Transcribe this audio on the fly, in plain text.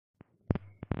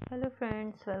Hello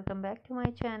friends, welcome back to my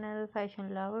channel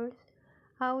Fashion Lovers.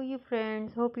 How are you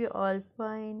friends? Hope you all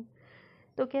fine.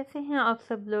 तो कैसे हैं आप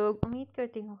सब लोग? उम्मीद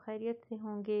करती हूँ खैरियत से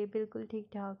होंगे, बिल्कुल ठीक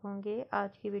ठाक होंगे।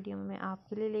 आज की वीडियो में मैं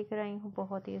आपके लिए लेकर आई हूँ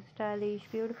बहुत ही stylish,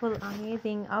 beautiful,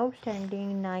 amazing,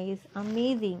 outstanding, nice,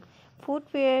 amazing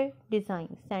footwear design,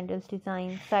 sandals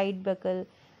design, side buckle,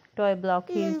 toy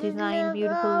block heels design,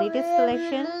 beautiful latest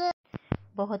collection,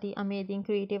 बहुत ही amazing,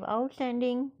 creative,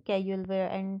 outstanding casual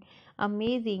wear and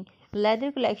amazing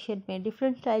leather collection में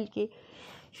डिफरेंट स्टाइल के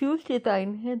शूज़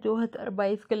डिज़ाइन है।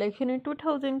 2022 collection है,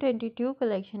 2022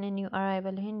 collection है, new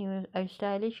arrival है, new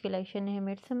stylish collection है।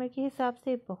 Midsummer के हिसाब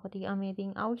से बहुत ही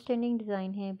अमेजिंग, आउटस्टैंडिंग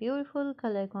डिज़ाइन है, ब्यूटीफुल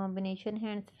कलर कॉम्बिनेशन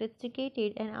है and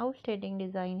sophisticated and outstanding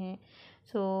design है।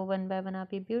 सो वन बाय वन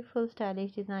आप ये ब्यूटीफुल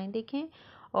स्टाइलिश डिज़ाइन देखें।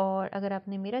 और अगर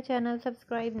आपने मेरा चैनल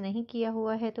सब्सक्राइब नहीं किया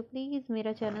हुआ है तो प्लीज़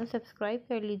मेरा चैनल सब्सक्राइब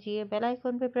कर लीजिए, बेल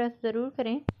आइकॉन पे प्रेस ज़रूर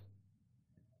करें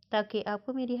ताकि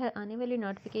आपको मेरी हर आने वाली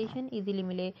नोटिफिकेशन इजीली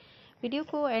मिले। वीडियो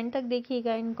को एंड तक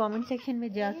देखिएगा, इन कमेंट सेक्शन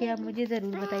में जाके आप मुझे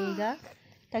ज़रूर बताइएगा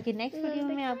ताकि नेक्स्ट वीडियो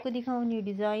में मैं आपको दिखाऊँ new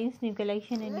designs, new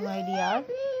collection and new ideas.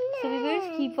 So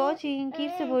viewers, keep watching,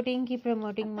 keep supporting, keep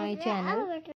promoting my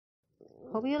channel.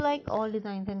 Hope you like all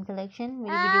design and collection.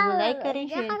 मेरी वीडियो को लाइक करें,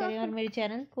 शेयर करें और मेरे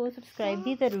चैनल को सब्सक्राइब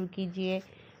भी ज़रूर कीजिए।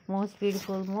 Most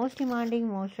beautiful, most demanding,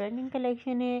 most trending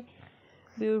collection है,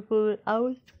 beautiful,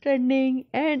 outstanding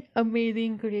and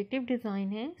amazing creative design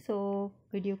है। सो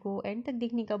वीडियो को एंड तक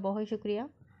देखने का बहुत शुक्रिया।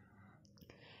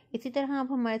 इसी तरह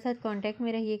आप हमारे साथ कांटेक्ट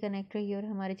में रहिए, कनेक्ट रहिए और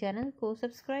हमारे चैनल को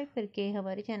सब्सक्राइब करके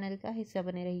हमारे चैनल का हिस्सा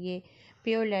बने रहिए।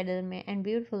 प्योर लेदर में and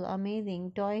beautiful,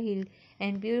 amazing toy hill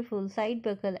and beautiful side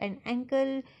buckle and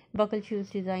ankle buckle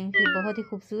shoes design के बहुत ही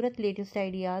खूबसूरत लेटेस्ट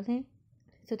आइडियाज़ हैं।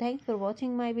 So thanks for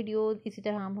watching my videos. इसी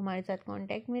तरह आप हमारे साथ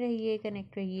कॉन्टैक्ट में रहिए,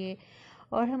 कनेक्ट रहिए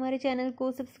और हमारे चैनल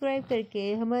को सब्सक्राइब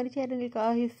करके हमारे चैनल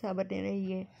का हिस्सा बने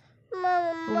रहिए।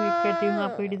 उम्मीद करती हूँ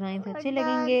आपको डिज़ाइन अच्छे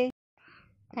लगेंगे।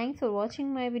 Thanks for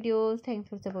watching my videos, thanks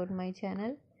for support my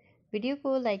channel. Video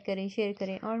को लाइक करें, शेयर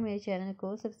करें और मेरे चैनल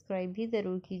को सब्सक्राइब भी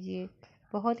ज़रूर कीजिए।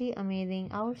 बहुत ही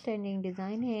अमेजिंग, आउटस्टैंडिंग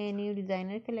डिज़ाइन है, न्यू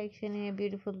डिज़ाइनर कलेक्शन है,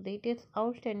 ब्यूटीफुल लेटेस्ट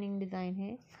आउटस्टैंडिंग डिज़ाइन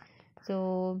है।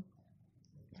 So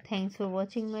thanks for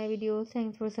watching my videos,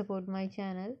 thanks for support my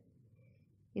channel.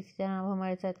 इसी तरह आप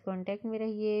हमारे साथ कांटेक्ट में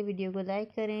रहिए, वीडियो को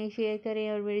लाइक करें, शेयर करें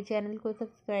और मेरे चैनल को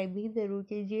सब्सक्राइब भी ज़रूर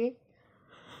कीजिए।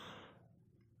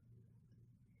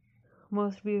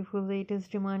 Most beautiful,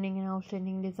 latest, demanding and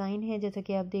outstanding design है। जैसा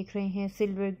कि आप देख रहे हैं,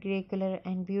 silver grey colour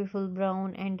and beautiful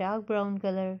brown and dark brown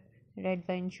colour, red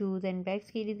wine shoes and bags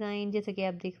की डिज़ाइन। जैसा कि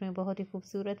आप देख रहे हैं, बहुत ही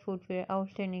खूबसूरत फुटवेयर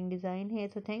आउटस्टैंडिंग डिज़ाइन है।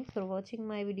 So thanks for watching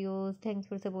my videos, thanks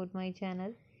for support my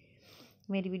channel.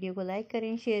 मेरी वीडियो को लाइक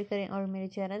करें, शेयर करें और मेरे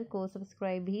चैनल को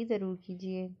सब्सक्राइब भी ज़रूर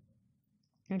कीजिए।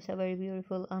 It's a very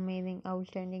beautiful, amazing,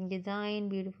 outstanding design,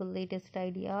 beautiful latest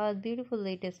ideas, beautiful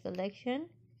latest collection